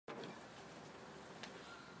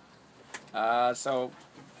So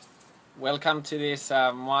welcome to this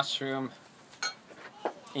mushroom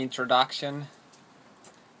introduction,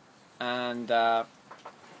 and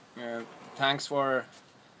thanks for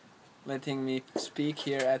letting me speak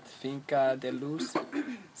here at Finca de Luz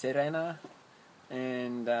Serena.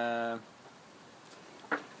 And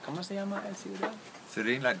 ¿cómo se llama el ciudad?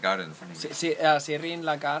 Serene Gardens.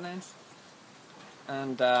 Serene Gardens.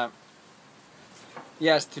 And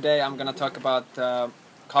yes, today I'm gonna talk about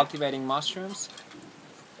cultivating mushrooms.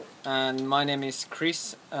 And my name is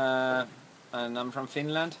Chris, and I'm from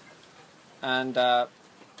Finland. And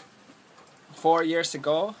 4 years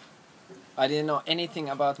ago, I didn't know anything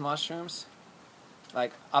about mushrooms,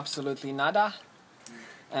 like absolutely nada.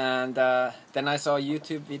 And then I saw a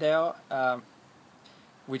YouTube video,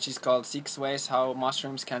 which is called 6 Ways How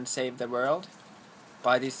Mushrooms Can Save the World,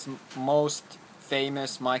 by this most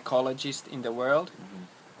famous mycologist in the world,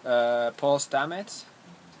 Paul Stamets.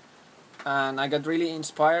 And I got really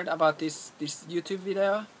inspired about this YouTube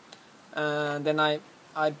video, and then I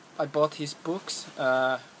bought his books.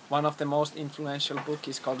 One of the most influential book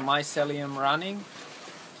is called Mycelium Running,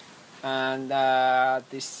 and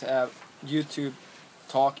this YouTube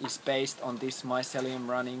talk is based on this Mycelium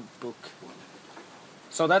Running book.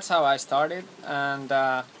 So that's how I started, and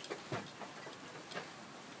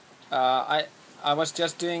I was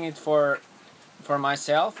just doing it for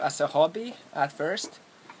myself as a hobby at first.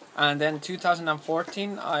 And then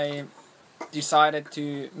 2014 I decided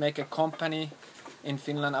to make a company in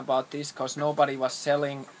Finland about this, because nobody was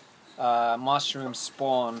selling mushroom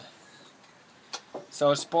spawn.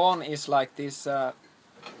 So spawn is like this,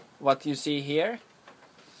 what you see here.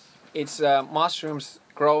 It's mushrooms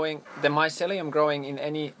growing, the mycelium growing in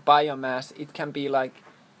any biomass. It can be like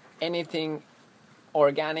anything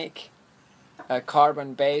organic,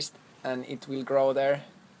 carbon based, and it will grow there,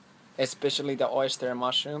 especially the oyster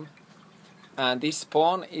mushroom. And this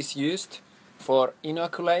spawn is used for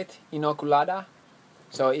inoculada.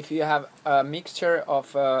 So if you have a mixture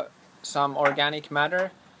of some organic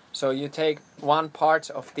matter, so you take 1 part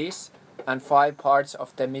of this and 5 parts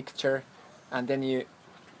of the mixture, and then you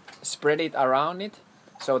spread it around it,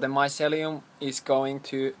 so the mycelium is going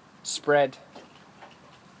to spread.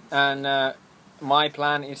 And my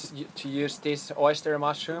plan is to use this oyster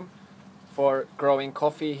mushroom for growing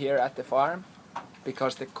coffee here at the farm,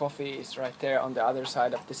 because the coffee is right there on the other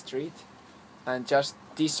side of the street. And just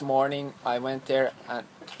this morning I went there, and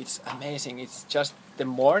it's amazing. It's just the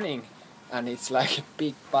morning and it's like a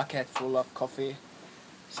big bucket full of coffee.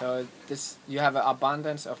 So this, you have an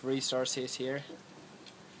abundance of resources here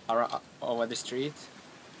over the street.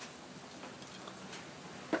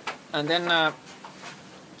 And then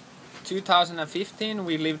 2015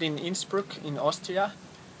 we lived in Innsbruck in Austria,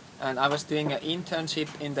 and I was doing an internship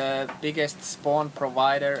in the biggest spawn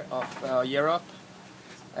provider of Europe,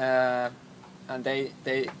 and they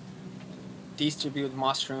distribute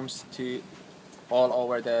mushrooms to all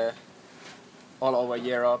over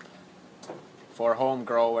Europe for home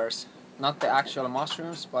growers. Not the actual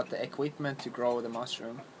mushrooms, but the equipment to grow the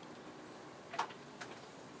mushroom.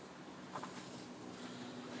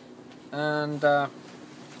 And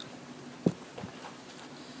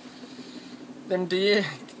then do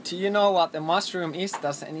you know what the mushroom is?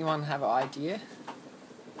 Does anyone have an idea?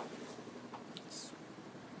 It's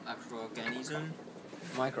microorganism.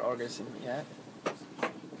 Microorganism, yeah.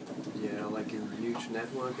 Yeah, like a huge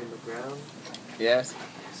network in the ground. Yes.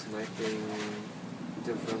 Connecting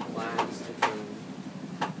different plants, different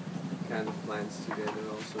kind of plants together,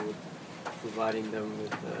 also with providing them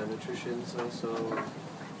with nutrition also.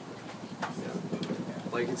 Yeah.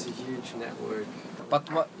 Like it's a huge network. But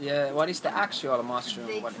what is the actual mushroom?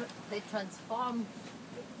 They transform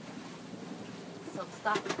some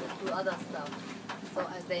stuff into other stuff. So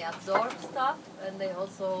they absorb stuff, and they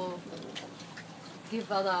also give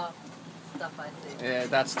other stuff, I think. Yeah,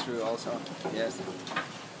 that's true also. Yes.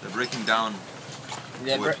 They're breaking down.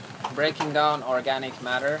 Yeah, breaking down organic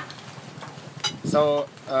matter. So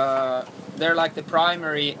they're like the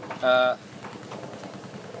primary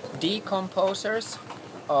decomposers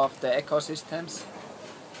of the ecosystems.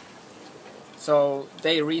 So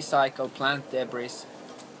they recycle plant debris.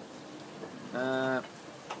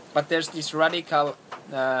 But there's this radical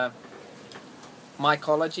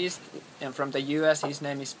mycologist from the US. His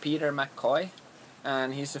name is Peter McCoy,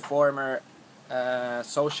 and he's a former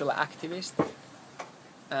social activist.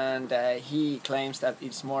 And he claims that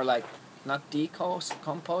it's more like not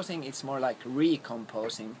decomposing, it's more like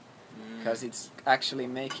recomposing, because it's actually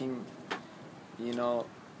making, you know,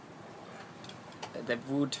 the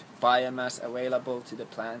wood biomass available to the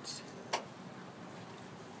plants.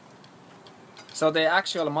 So the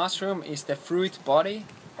actual mushroom is the fruit body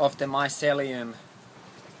of the mycelium.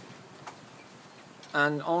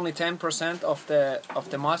 And only 10% of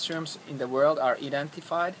the mushrooms in the world are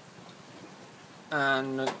identified,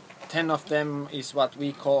 and 10 of them is what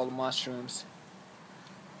we call mushrooms.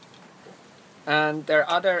 And their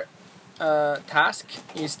other task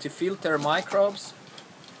is to filter microbes,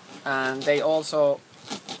 and they also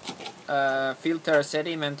filter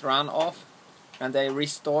sediment runoff, and they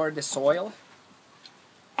restore the soil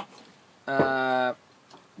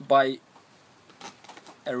by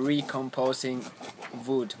recomposing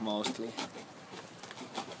wood mostly.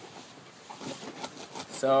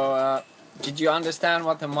 So did you understand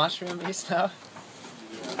what a mushroom is now?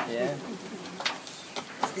 Yeah.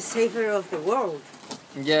 It's the savior of the world.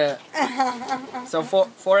 Yeah. So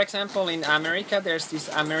for example, in America there's this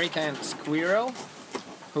American squirrel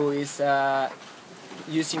who is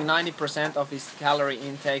using 90% of his calorie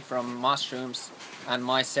intake from mushrooms and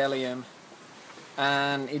mycelium.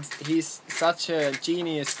 And he's such a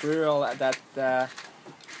genius squirrel that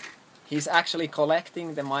he's actually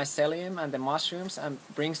collecting the mycelium and the mushrooms and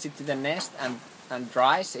brings it to the nest and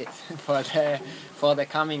dries it for the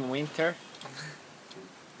coming winter.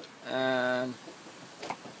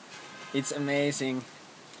 It's amazing.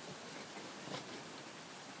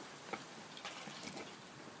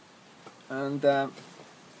 And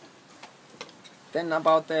then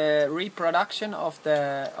about the reproduction of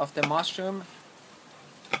the mushroom.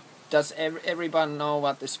 Does everyone know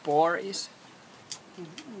what the spore is?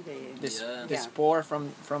 The spore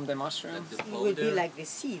from the mushroom? It will be like the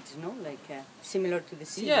seeds, no? Like similar to the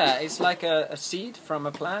seed. Yeah, it's like a seed from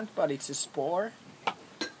a plant, but it's a spore.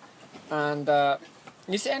 And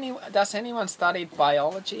does anyone study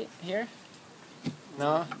biology here?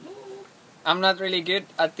 No? I'm not really good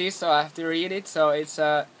at this, so I have to read it. So it's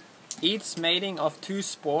each mating of two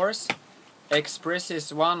spores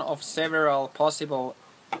expresses one of several possible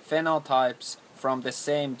phenotypes from the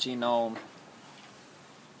same genome.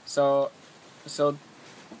 So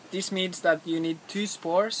this means that you need two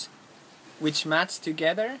spores which match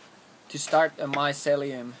together to start a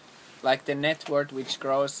mycelium, like the network which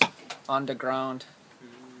grows underground.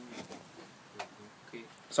 Okay.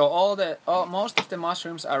 So most of the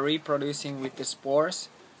mushrooms are reproducing with the spores,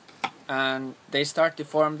 and they start to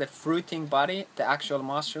form the fruiting body, the actual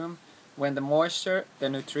mushroom, when the moisture, the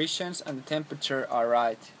nutrition, and the temperature are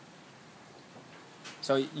right.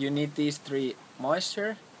 So you need these three: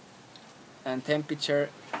 moisture, and temperature,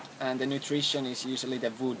 and the nutrition is usually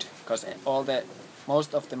the wood, because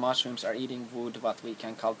most of the mushrooms are eating wood what we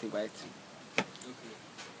can cultivate. Okay.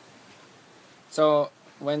 So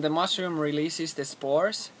when the mushroom releases the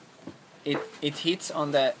spores, it hits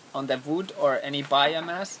on the wood or any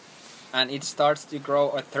biomass, and it starts to grow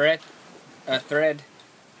a thread,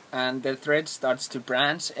 and the thread starts to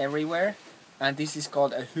branch everywhere, and this is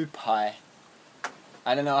called a hupai.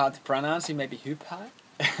 I don't know how to pronounce it, maybe hupai.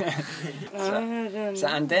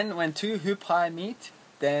 And then when two hupai meet,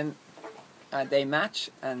 then they match,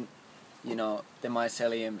 and the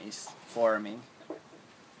mycelium is forming.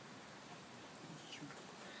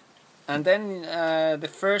 And then the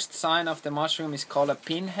first sign of the mushroom is called a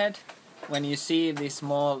pinhead. When you see the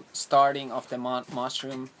small starting of the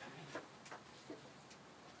mushroom,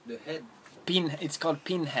 The head, it's called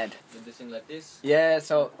pinhead. the thing like this. Yeah,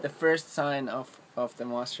 so the first sign of the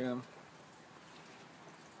mushroom.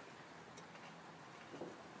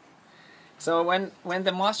 So when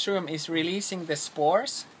the mushroom is releasing the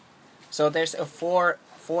spores, so there's a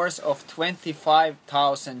force of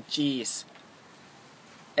 25,000 Gs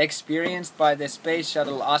experienced by the space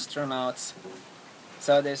shuttle astronauts.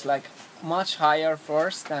 So there's like much higher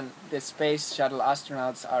force than the space shuttle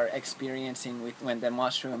astronauts are experiencing when the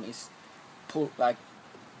mushroom is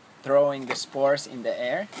throwing the spores in the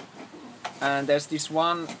air. And there's this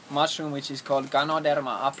one mushroom which is called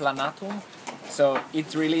Ganoderma aplanatum. So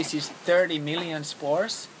it releases 30 million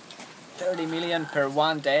spores, 30 million per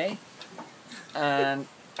one day, and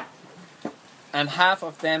half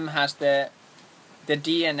of them has the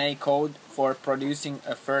DNA code for producing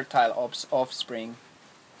a fertile offspring.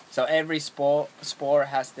 So every spore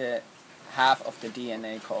has the half of the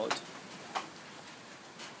DNA code.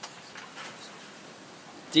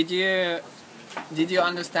 Did you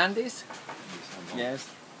understand this? Yes.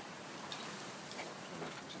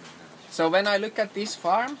 So when I look at this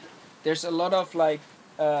farm, there's a lot of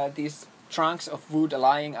these trunks of wood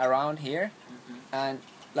lying around here, and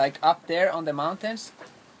up there on the mountains,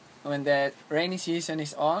 when the rainy season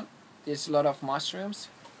is on, there's a lot of mushrooms,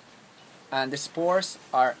 and the spores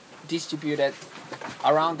are distributed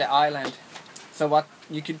around the island. So what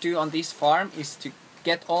you could do on this farm is to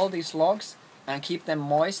get all these logs and keep them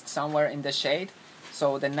moist somewhere in the shade,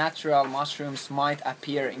 so the natural mushrooms might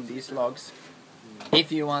appear in these logs.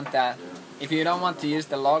 If you want that. If you don't want to use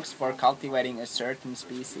the logs for cultivating a certain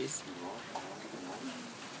species.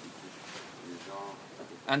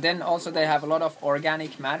 And then also they have a lot of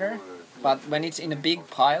organic matter, but when it's in a big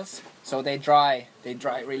piles, so they dry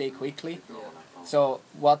really quickly. So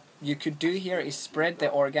what you could do here is spread the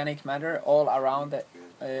organic matter all around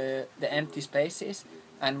the empty spaces,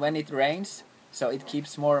 and when it rains, so it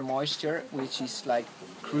keeps more moisture, which is like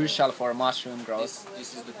crucial for mushroom growth.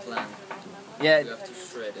 This is the plan. Yeah. You have to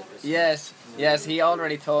shred it. Yes, he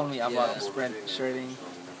already told me about the shredding.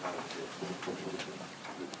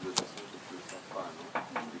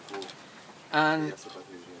 And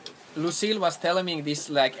Lucille was telling me this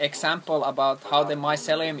like example about how the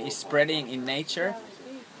mycelium is spreading in nature.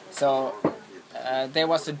 So there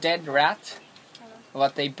was a dead rat,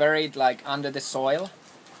 what they buried like under the soil,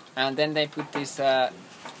 and then they put this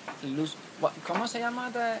 ¿cómo se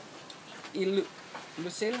llama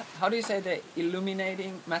Lucille? How do you say the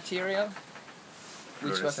illuminating material?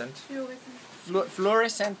 Which was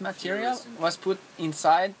fluorescent material was put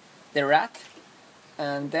inside the rat,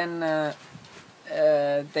 and then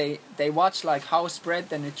they watch like how spread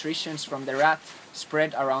the nutritions from the rat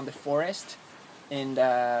spread around the forest, and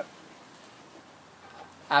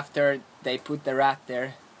after they put the rat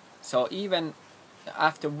there, so even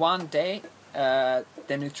after one day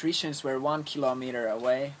the nutritions were 1 kilometer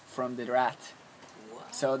away from the rat.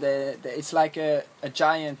 So it's like a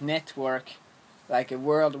giant network, like a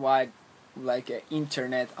worldwide, like an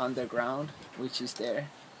internet underground, which is there.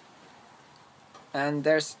 And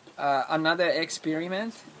there's another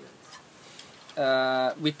experiment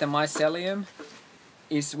with the mycelium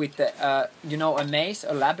is with the a maze,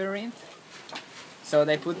 a labyrinth. So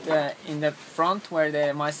they put in the front where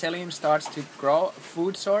the mycelium starts to grow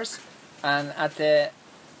food source, and at the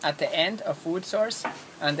end a food source,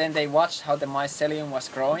 and then they watched how the mycelium was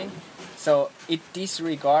growing. So it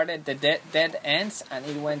disregarded the dead ends, and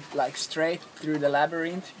it went like straight through the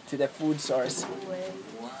labyrinth to the food source.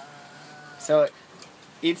 So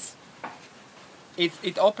it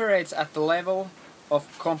operates at the level of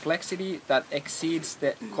complexity that exceeds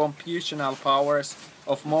the computational powers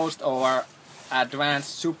of most of our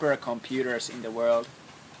advanced supercomputers in the world.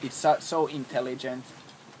 It's so intelligent.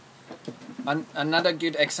 Another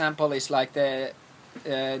good example is like the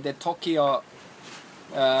Tokyo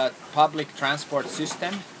public transport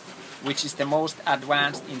system, which is the most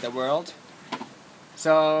advanced in the world.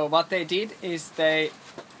 So what they did is they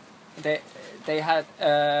had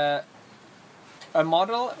a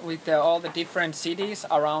model with all the different cities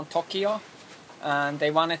around Tokyo, and they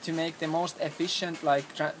wanted to make the most efficient like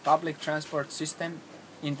public transport system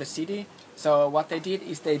in the city. So what they did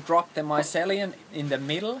is they dropped the mycelium in the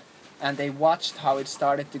middle, and they watched how it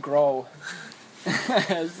started to grow.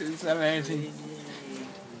 It's amazing.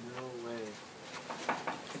 No way.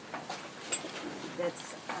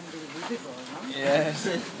 That's unbelievable, no? Yes,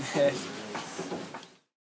 yes.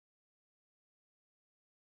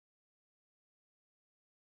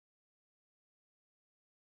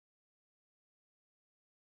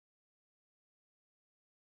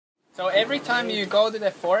 So every time you go to the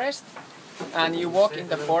forest and you walk in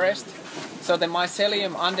the forest, so the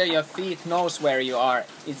mycelium under your feet knows where you are.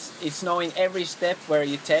 It's knowing every step where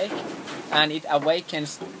you take, and it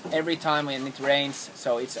awakens every time when it rains,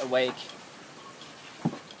 so it's awake.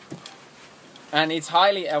 And it's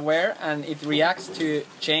highly aware, and it reacts to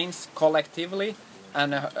change collectively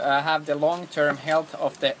and have the long-term health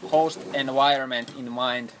of the host environment in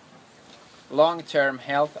mind. Long-term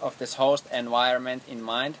health of this host environment in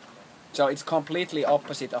mind. So it's completely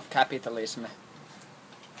opposite of capitalism.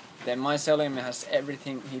 The mycelium has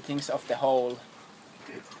everything, he thinks of the whole.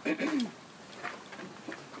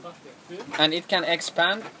 And it can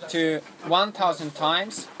expand to 1,000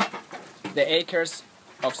 times the acres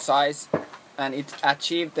of size, and it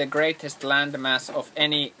achieved the greatest land mass of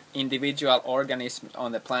any individual organism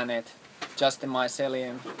on the planet, just the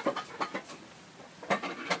mycelium.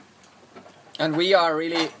 And we are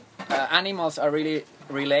really, animals are really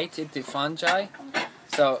related to fungi.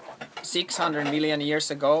 So 600 million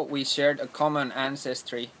years ago we shared a common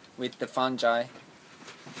ancestry with the fungi.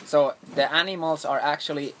 So the animals are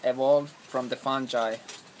actually evolved from the fungi.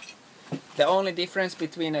 The only difference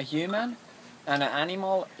between a human and an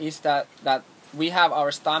animal is that we have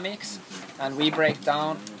our stomachs and we break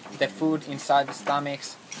down the food inside the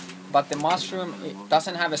stomachs, but the mushroom, it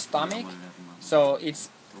doesn't have a stomach, so it's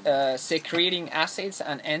secreting acids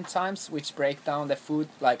and enzymes which break down the food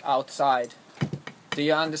like outside. Do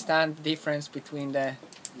you understand the difference between the...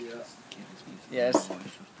 Yes. Yes.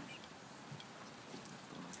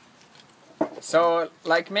 So,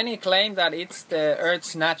 like many claim that it's the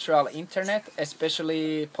Earth's natural internet,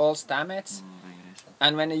 especially Paul Stamets.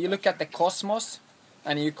 And when you look at the cosmos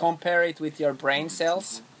and you compare it with your brain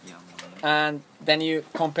cells, and then you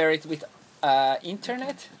compare it with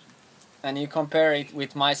internet, and you compare it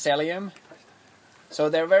with mycelium, so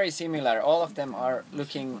they're very similar. All of them are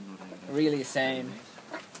looking really same.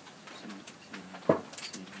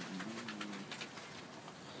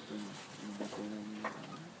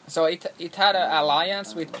 So it had an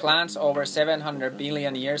alliance with plants over 700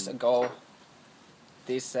 billion years ago,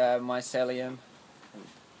 this mycelium.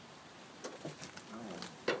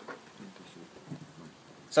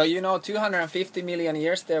 So 250 million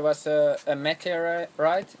years there was a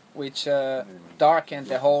meteorite which darkened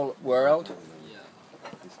the whole world.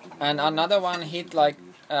 And another one hit like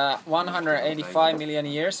 185 million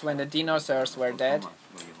years when the dinosaurs were dead.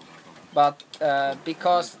 But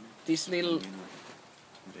because this little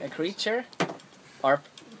creature, or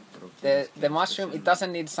the mushroom, it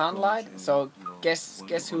doesn't need sunlight, so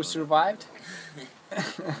guess who survived?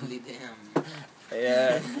 Only them.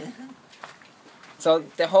 Yeah. So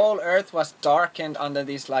the whole Earth was darkened under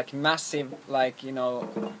this like massive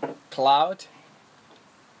cloud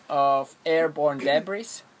of airborne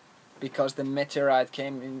debris, because the meteorite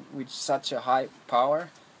came in with such a high power.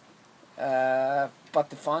 But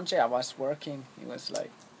the fungi was working. It was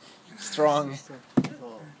like strong.